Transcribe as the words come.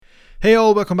Hey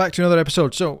all, welcome back to another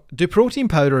episode. So, do protein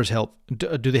powders help?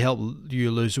 Do they help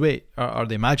you lose weight? Are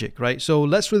they magic, right? So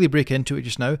let's really break into it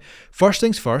just now. First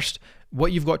things first,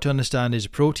 what you've got to understand is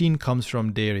protein comes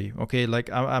from dairy, okay?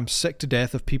 Like, I'm sick to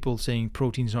death of people saying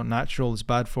protein's not natural, it's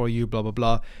bad for you, blah, blah,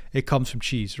 blah. It comes from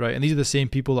cheese, right? And these are the same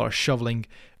people that are shoveling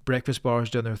breakfast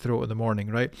bars down their throat in the morning,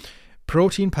 right?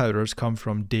 Protein powders come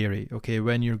from dairy, okay?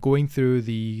 When you're going through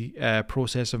the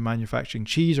process of manufacturing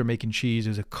cheese or making cheese,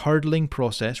 there's a curdling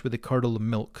process where they curdle the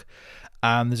milk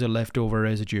and there's a leftover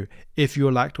residue. If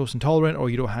you're lactose intolerant or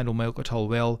you don't handle milk at all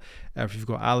well, if you've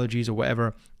got allergies or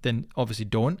whatever, then obviously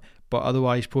don't. But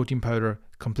otherwise, protein powder,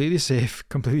 completely safe,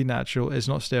 completely natural. It's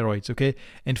not steroids, okay?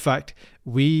 In fact,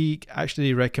 we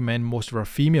actually recommend most of our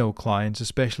female clients,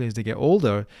 especially as they get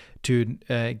older, to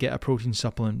get a protein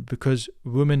supplement because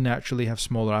women naturally have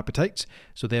smaller appetites,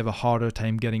 so they have a harder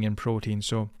time getting in protein.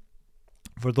 So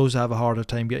for those that have a harder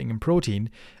time getting in protein,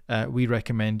 we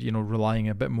recommend, relying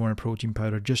a bit more on protein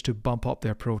powder just to bump up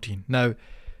their protein. Now,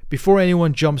 before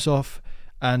anyone jumps off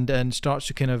and starts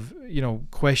to kind of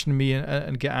question me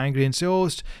and get angry and say,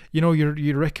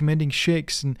 you're recommending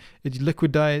shakes and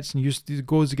liquid diets and it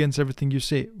goes against everything you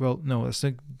say. Well, no,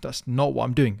 that's not what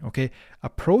I'm doing. Okay, a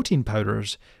protein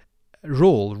powder's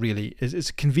role really is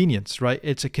convenience, right?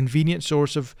 It's a convenient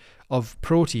source of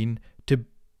protein to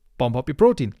bump up your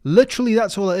protein. Literally,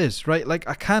 that's all it is, right? Like,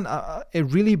 it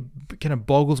really kind of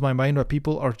boggles my mind why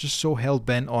people are just so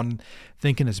hell-bent on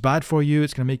thinking it's bad for you,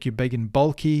 it's going to make you big and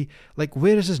bulky. Like,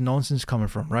 where is this nonsense coming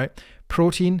from, right?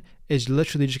 Protein is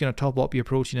literally just going to top up your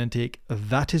protein intake.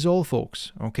 That is all,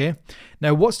 folks, okay?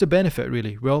 Now, what's the benefit,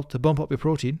 really? Well, to bump up your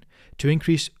protein, to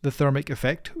increase the thermic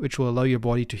effect, which will allow your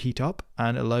body to heat up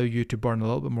and allow you to burn a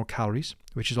little bit more calories,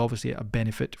 which is obviously a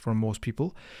benefit for most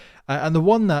people. And the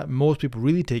one that most people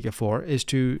really take it for is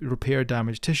to repair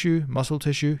damaged tissue, muscle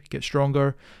tissue, get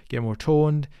stronger, get more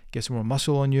toned, get some more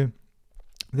muscle on you.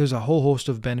 There's a whole host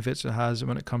of benefits it has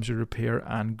when it comes to repair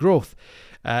and growth.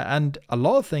 And a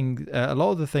lot of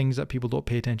the things that people don't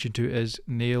pay attention to is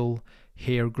nail,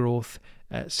 hair growth,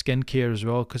 skin care as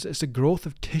well, because it's a growth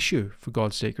of tissue, for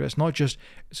God's sake, right? It's not just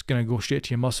it's going to go straight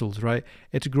to your muscles, right?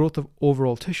 It's a growth of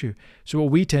overall tissue. So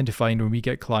what we tend to find when we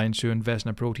get clients who invest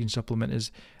in a protein supplement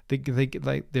is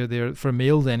they're for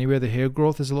males anyway, the hair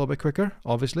growth is a little bit quicker,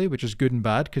 obviously, which is good and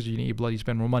bad because you need to bloody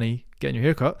spend more money getting your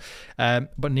hair cut.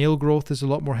 But nail growth is a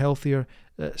lot more healthier.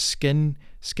 Skin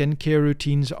care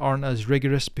routines aren't as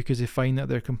rigorous because they find that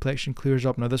their complexion clears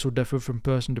up. Now, this will differ from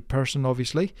person to person,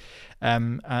 obviously,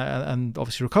 and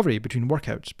obviously recovery between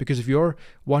workouts. Because if you're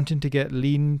wanting to get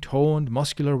lean, toned,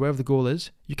 muscular, whatever the goal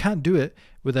is, you can't do it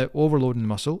without overloading the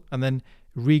muscle and then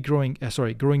growing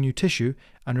new tissue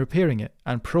and repairing it.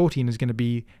 And protein is going to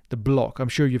be the block. I'm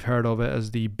sure you've heard of it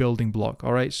as the building block.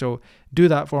 All right, so do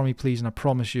that for me, please, and I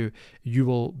promise you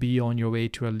will be on your way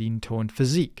to a lean, toned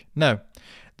physique. Now,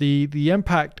 the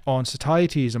impact on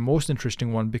satiety is the most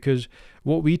interesting one because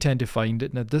what we tend to find,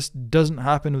 now this doesn't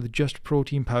happen with just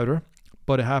protein powder,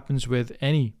 but it happens with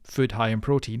any food high in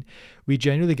protein. We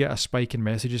generally get a spike in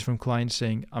messages from clients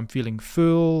saying, I'm feeling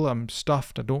full, I'm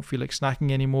stuffed, I don't feel like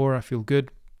snacking anymore, I feel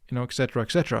good, etc.,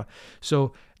 etc.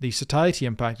 So the satiety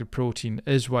impact of protein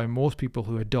is why most people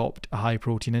who adopt a high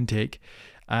protein intake,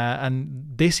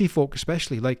 and desi folk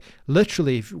especially, like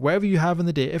literally, whatever you have in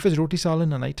the day, if it's roti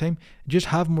salan at night time, just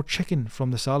have more chicken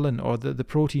from the salan or the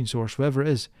protein source, whatever it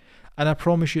is. And I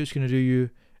promise you it's going to do you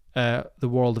the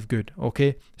world of good,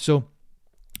 okay? So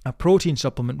a protein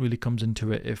supplement really comes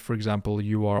into it if, for example,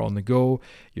 you are on the go,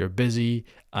 you're busy,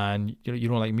 and you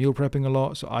don't like meal prepping a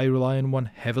lot. So I rely on one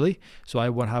heavily. So I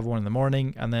would have one in the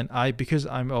morning, and then because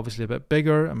I'm obviously a bit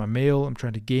bigger, I'm a male, I'm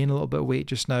trying to gain a little bit of weight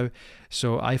just now.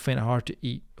 So I find it hard to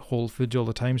eat whole foods all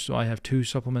the time. So I have two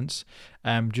supplements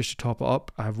just to top it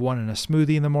up. I have one in a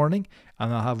smoothie in the morning,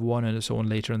 and I'll have one in its own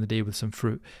later in the day with some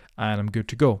fruit, and I'm good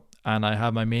to go. And I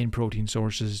have my main protein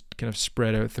sources kind of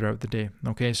spread out throughout the day.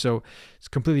 Okay, so it's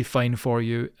completely fine for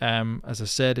you. As I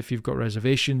said, if you've got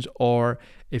reservations or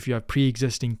if you have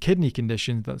pre-existing kidney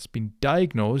conditions that's been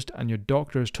diagnosed and your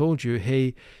doctor has told you,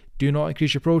 hey, do not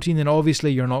increase your protein, then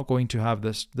obviously you're not going to have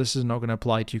this. This is not going to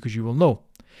apply to you because you will know.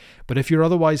 But if you're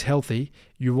otherwise healthy,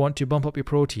 you want to bump up your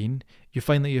protein, you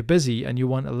find that you're busy and you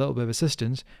want a little bit of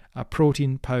assistance, a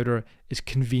protein powder is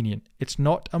convenient. It's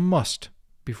not a must.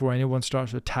 Before anyone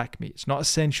starts to attack me, it's not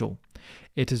essential.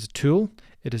 It is a tool,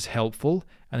 it is helpful,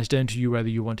 and it's down to you whether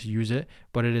you want to use it,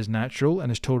 but it is natural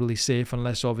and is totally safe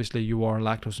unless obviously you are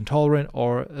lactose intolerant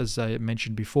or, as I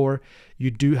mentioned before, you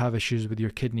do have issues with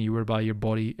your kidney whereby your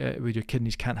body, with your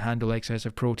kidneys can't handle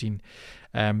excessive protein.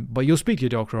 But you'll speak to your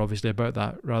doctor obviously about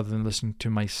that rather than listening to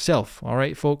myself. All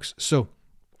right, folks. So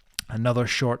another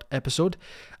short episode.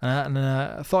 And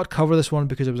I thought I'd cover this one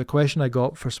because it was a question I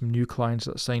got for some new clients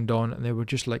that signed on, and they were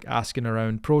just like asking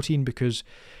around protein because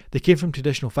they came from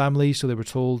traditional families, so they were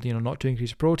told, not to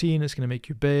increase protein, it's going to make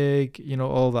you big,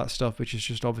 all that stuff, which is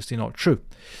just obviously not true.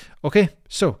 Okay,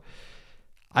 so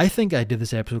I think I did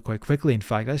this episode quite quickly. In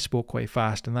fact, I spoke quite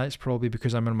fast, and that's probably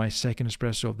because I'm on my second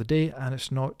espresso of the day, and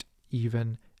it's not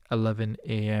even 11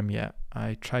 a.m. yet.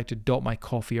 I tried to dot my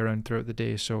coffee around throughout the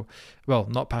day, so, well,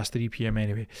 not past 3 p.m.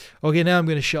 anyway. Okay, now I'm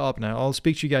going to shut up now. I'll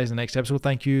speak to you guys in the next episode.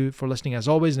 Thank you for listening as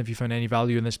always, and if you found any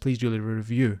value in this, please do leave a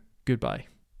review. Goodbye.